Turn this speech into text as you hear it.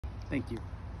Thank you.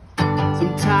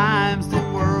 Sometimes the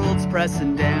world's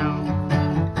pressing down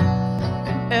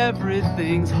and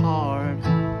everything's hard. You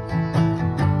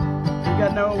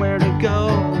got nowhere to go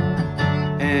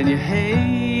and you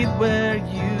hate where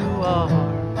you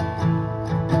are.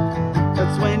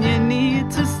 That's when you need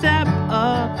to step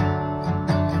up,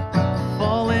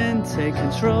 fall in, take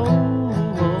control.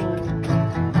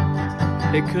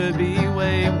 It could be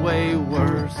way, way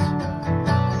worse.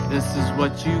 This is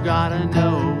what you gotta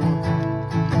know.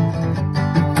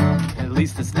 At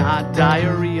least it's not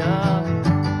diarrhea.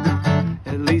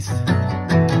 At least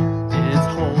it's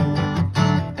whole.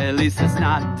 At least it's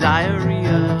not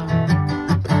diarrhea.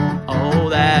 Oh,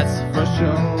 that's for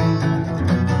sure.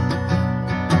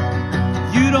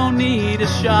 You don't need a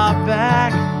shop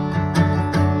vac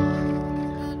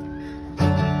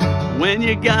when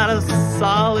you got a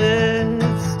solid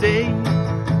state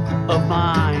of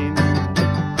mind.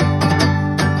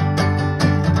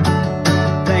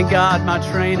 Thank God my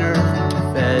trainer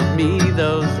fed me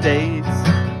those dates,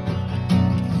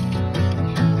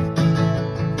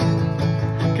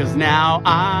 'cause now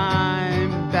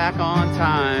I'm back on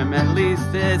time. At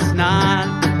least it's not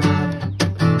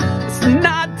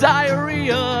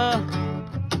diarrhea.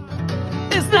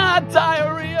 It's not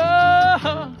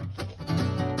diarrhea.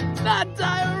 It's not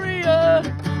diarrhea.